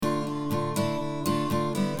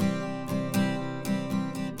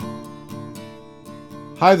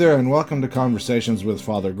Hi there, and welcome to Conversations with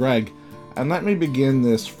Father Greg. And let me begin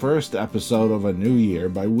this first episode of a new year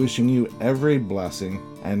by wishing you every blessing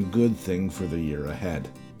and good thing for the year ahead.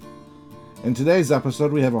 In today's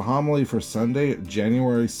episode, we have a homily for Sunday,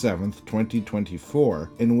 January 7th,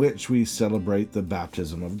 2024, in which we celebrate the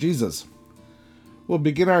baptism of Jesus. We'll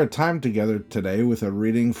begin our time together today with a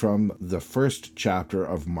reading from the first chapter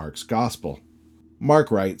of Mark's Gospel.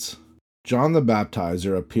 Mark writes, John the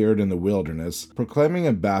Baptizer appeared in the wilderness, proclaiming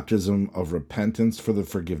a baptism of repentance for the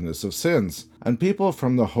forgiveness of sins. And people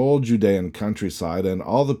from the whole Judean countryside and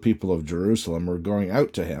all the people of Jerusalem were going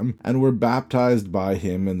out to him, and were baptized by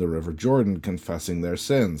him in the river Jordan, confessing their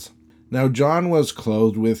sins. Now John was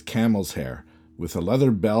clothed with camel's hair, with a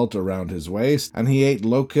leather belt around his waist, and he ate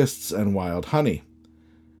locusts and wild honey.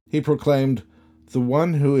 He proclaimed, "The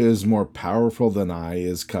one who is more powerful than I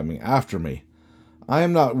is coming after me. I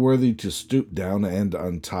am not worthy to stoop down and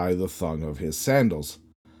untie the thong of his sandals.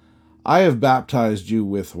 I have baptized you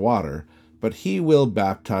with water, but he will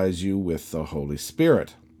baptize you with the Holy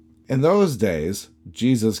Spirit." In those days,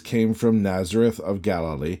 Jesus came from Nazareth of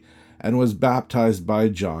Galilee and was baptized by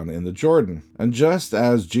John in the Jordan. And just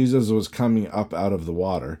as Jesus was coming up out of the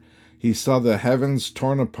water, he saw the heavens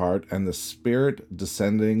torn apart and the Spirit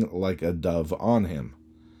descending like a dove on him.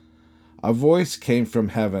 A voice came from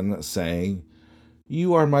heaven saying,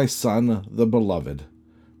 "You are my Son, the Beloved.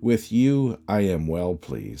 With you I am well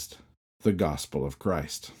pleased." The Gospel of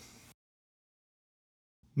Christ.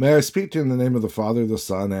 May I speak to you in the name of the Father, the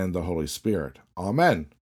Son, and the Holy Spirit. Amen.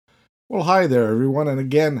 Well, hi there, everyone, and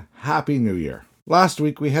again, Happy New Year. Last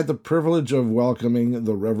week, we had the privilege of welcoming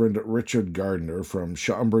the Reverend Richard Gardner from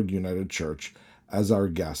Schaumburg United Church as our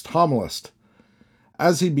guest homilist.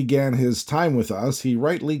 As he began his time with us, he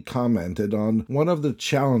rightly commented on one of the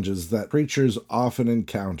challenges that preachers often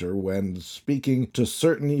encounter when speaking to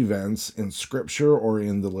certain events in Scripture or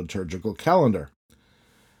in the liturgical calendar.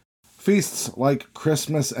 Feasts like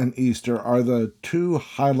Christmas and Easter are the two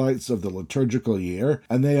highlights of the liturgical year,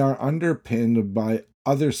 and they are underpinned by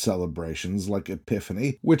other celebrations like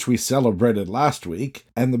Epiphany, which we celebrated last week,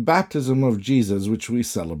 and the baptism of Jesus, which we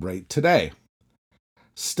celebrate today.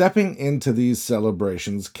 Stepping into these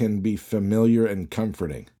celebrations can be familiar and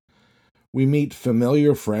comforting. We meet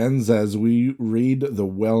familiar friends as we read the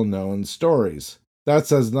well-known stories. That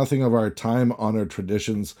says nothing of our time-honored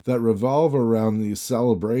traditions that revolve around these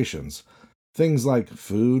celebrations, things like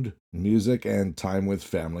food, music, and time with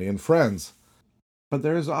family and friends. But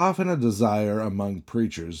there is often a desire among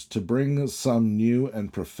preachers to bring some new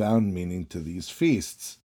and profound meaning to these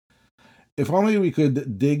feasts. If only we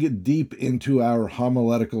could dig deep into our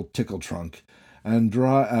homiletical tickle trunk and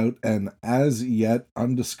draw out an as yet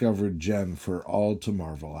undiscovered gem for all to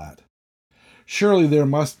marvel at. Surely there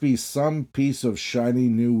must be some piece of shiny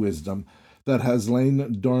new wisdom that has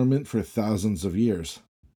lain dormant for thousands of years.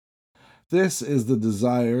 This is the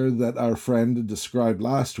desire that our friend described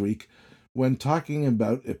last week when talking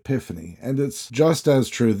about Epiphany, and it's just as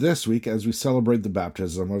true this week as we celebrate the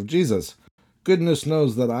baptism of Jesus. Goodness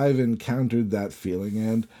knows that I've encountered that feeling,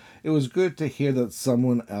 and it was good to hear that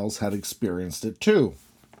someone else had experienced it too.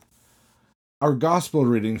 Our gospel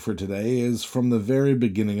reading for today is from the very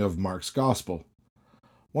beginning of Mark's Gospel.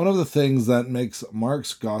 One of the things that makes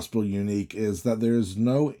Mark's Gospel unique is that there is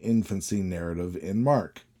no infancy narrative in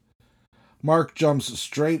Mark. Mark jumps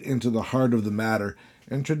straight into the heart of the matter,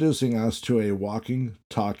 introducing us to a walking,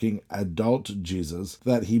 talking, adult Jesus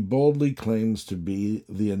that he boldly claims to be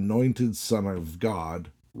the anointed Son of God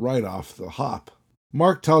right off the hop.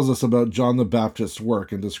 Mark tells us about John the Baptist's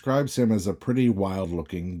work and describes him as a pretty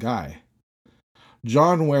wild-looking guy.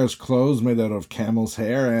 John wears clothes made out of camel's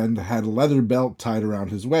hair and had a leather belt tied around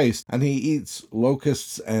his waist, and he eats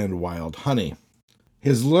locusts and wild honey.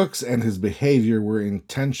 His looks and his behavior were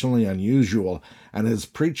intentionally unusual, and his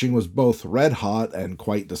preaching was both red-hot and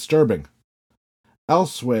quite disturbing.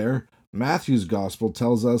 Elsewhere, Matthew's Gospel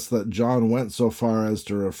tells us that John went so far as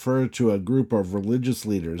to refer to a group of religious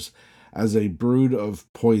leaders as a brood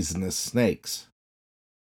of poisonous snakes.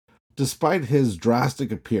 Despite his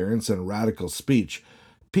drastic appearance and radical speech,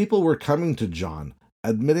 people were coming to John,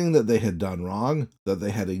 admitting that they had done wrong, that they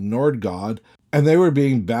had ignored God, and they were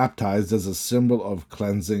being baptized as a symbol of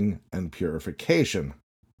cleansing and purification.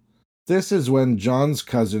 This is when John's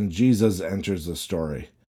cousin Jesus enters the story.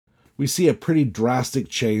 We see a pretty drastic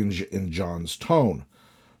change in John's tone.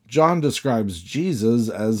 John describes Jesus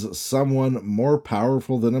as someone more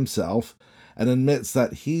powerful than himself and admits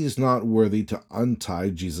that he's not worthy to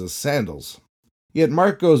untie Jesus' sandals. Yet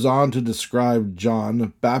Mark goes on to describe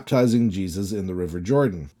John baptizing Jesus in the river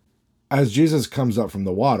Jordan. As Jesus comes up from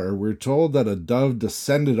the water, we're told that a dove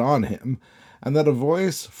descended on him, and that a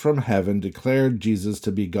voice from heaven declared Jesus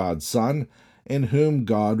to be God's Son, in whom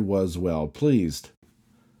God was well pleased.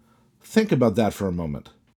 Think about that for a moment.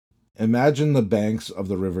 Imagine the banks of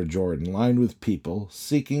the River Jordan lined with people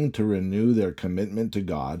seeking to renew their commitment to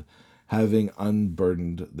God, having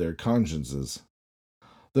unburdened their consciences.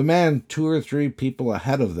 The man 2 or 3 people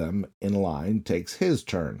ahead of them in line takes his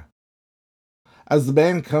turn. As the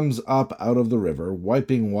man comes up out of the river,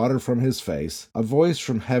 wiping water from his face, a voice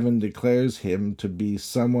from heaven declares him to be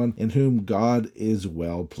someone in whom God is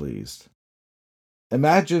well pleased.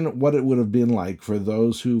 Imagine what it would have been like for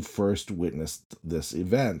those who first witnessed this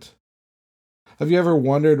event. Have you ever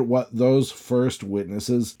wondered what those first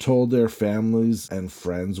witnesses told their families and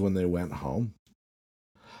friends when they went home?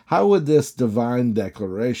 How would this divine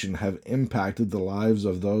declaration have impacted the lives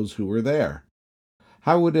of those who were there?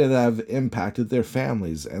 How would it have impacted their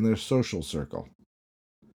families and their social circle?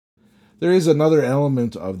 There is another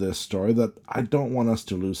element of this story that I don't want us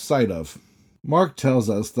to lose sight of. Mark tells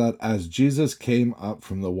us that as Jesus came up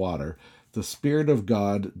from the water, the Spirit of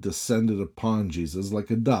God descended upon Jesus like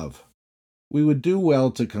a dove. We would do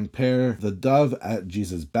well to compare the dove at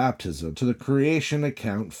Jesus' baptism to the creation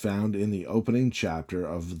account found in the opening chapter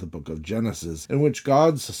of the book of Genesis, in which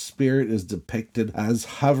God's Spirit is depicted as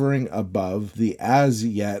hovering above the as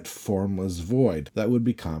yet formless void that would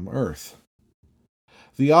become earth.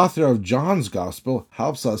 The author of John's Gospel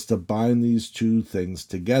helps us to bind these two things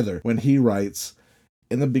together when he writes,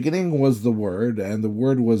 "In the beginning was the Word, and the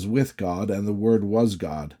Word was with God, and the Word was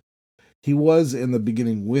God. He was in the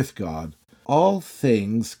beginning with God. All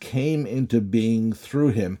things came into being through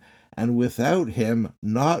him, and without him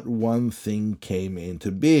not one thing came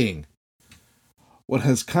into being. What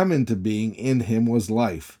has come into being in him was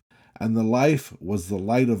life, and the life was the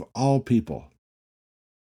light of all people.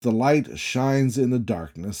 The light shines in the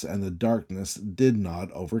darkness, and the darkness did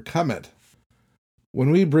not overcome it." When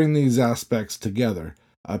we bring these aspects together,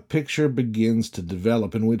 a picture begins to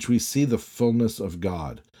develop in which we see the fullness of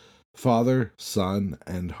God, Father, Son,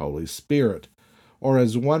 and Holy Spirit, or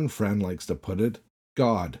as one friend likes to put it,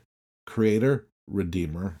 God, Creator,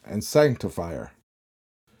 Redeemer, and Sanctifier.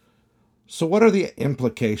 So what are the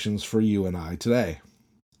implications for you and I today?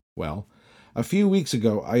 Well, a few weeks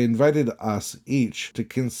ago I invited us each to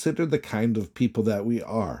consider the kind of people that we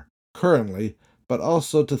are currently, but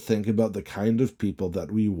also to think about the kind of people that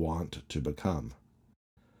we want to become.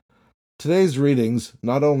 Today's readings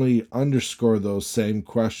not only underscore those same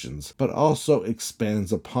questions, but also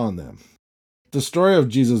expands upon them. The story of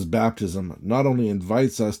Jesus' baptism not only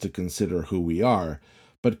invites us to consider who we are,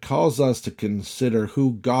 but calls us to consider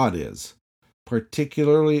who God is,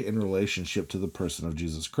 particularly in relationship to the person of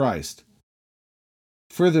Jesus Christ.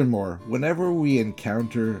 Furthermore, whenever we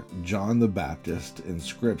encounter John the Baptist in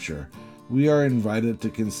Scripture, we are invited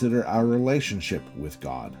to consider our relationship with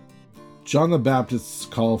God. John the Baptist's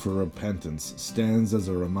call for repentance stands as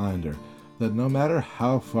a reminder that no matter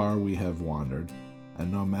how far we have wandered,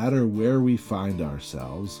 and no matter where we find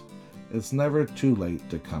ourselves, it's never too late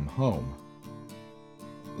to come home.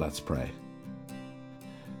 Let's pray.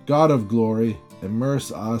 God of glory,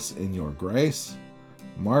 immerse us in your grace,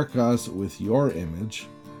 mark us with your image,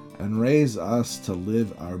 and raise us to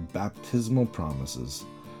live our baptismal promises,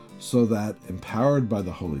 so that, empowered by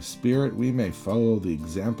the Holy Spirit, we may follow the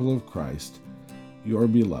example of Christ, your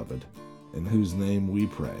beloved, in whose name we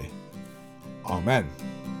pray. Amen.